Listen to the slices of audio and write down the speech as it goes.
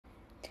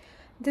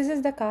This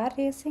is the car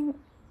racing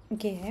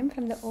game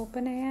from the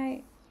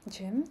openAI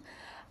gym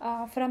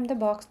from the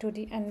box to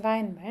the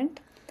environment.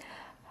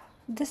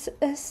 This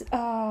is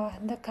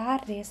the car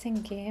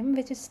racing game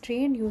which is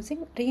trained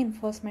using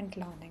reinforcement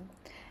learning,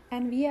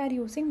 and we are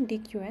using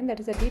DQN, that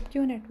is a deep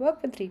Q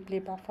network with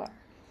replay buffer.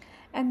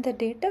 And the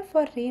data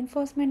for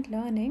reinforcement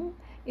learning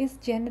is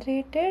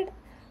generated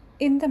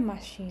in the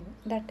machine.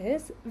 That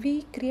is,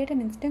 we create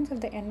an instance of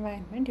the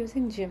environment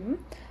using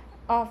gym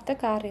of the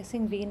car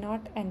racing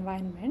v0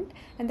 environment,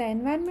 and the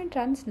environment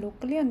runs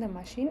locally on the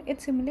machine.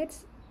 It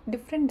simulates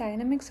different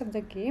dynamics of the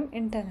game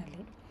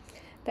internally.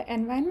 The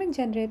environment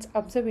generates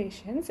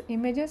observations,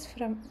 images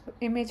from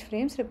image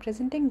frames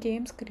representing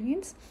game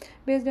screens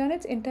based on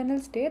its internal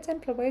states,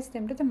 and provides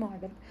them to the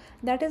model.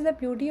 That is the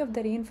beauty of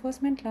the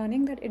reinforcement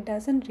learning, that it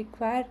doesn't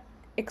require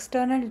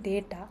external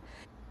data.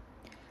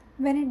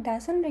 When it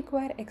doesn't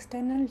require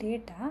external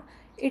data,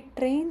 it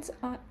trains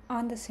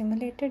on the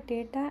simulated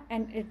data,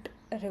 and it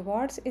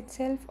rewards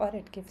itself or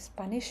it gives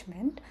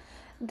punishment.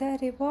 The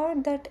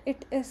reward that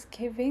it is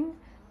giving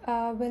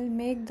will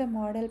make the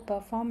model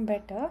perform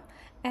better.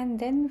 And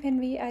then, when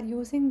we are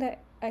using the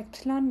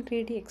epsilon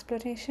greedy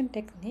exploration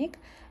technique,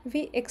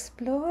 we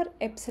explore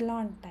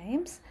epsilon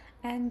times,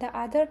 and the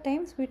other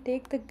times we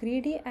take the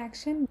greedy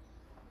action.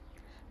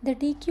 The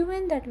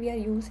DQN that we are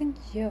using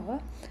here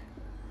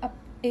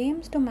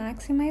aims to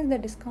maximize the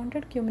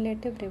discounted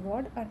cumulative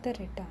reward or the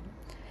return.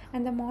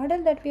 And the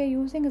model that we are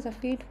using is a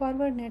feed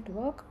forward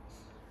network,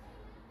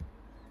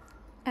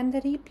 and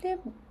the replay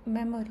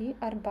memory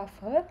or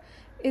buffer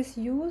is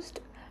used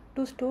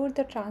to store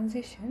the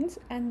transitions,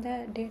 and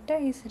the data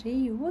is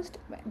reused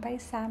by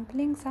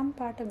sampling some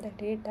part of the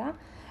data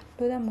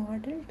to the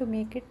model to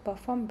make it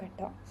perform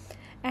better.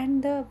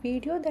 And the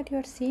video that you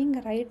are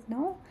seeing right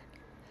now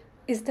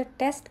is the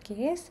test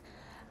case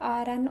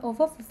run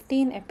over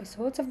 15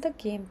 episodes of the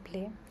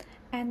gameplay,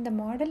 and the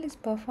model is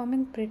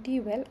performing pretty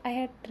well. I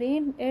had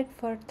trained it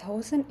for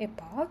 1000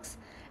 epochs.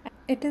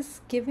 It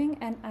is giving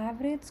an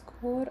average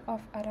score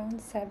of around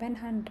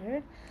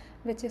 700,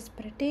 which is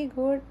pretty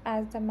good,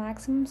 as the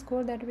maximum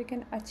score that we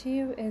can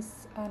achieve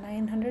is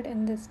 900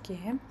 in this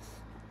game.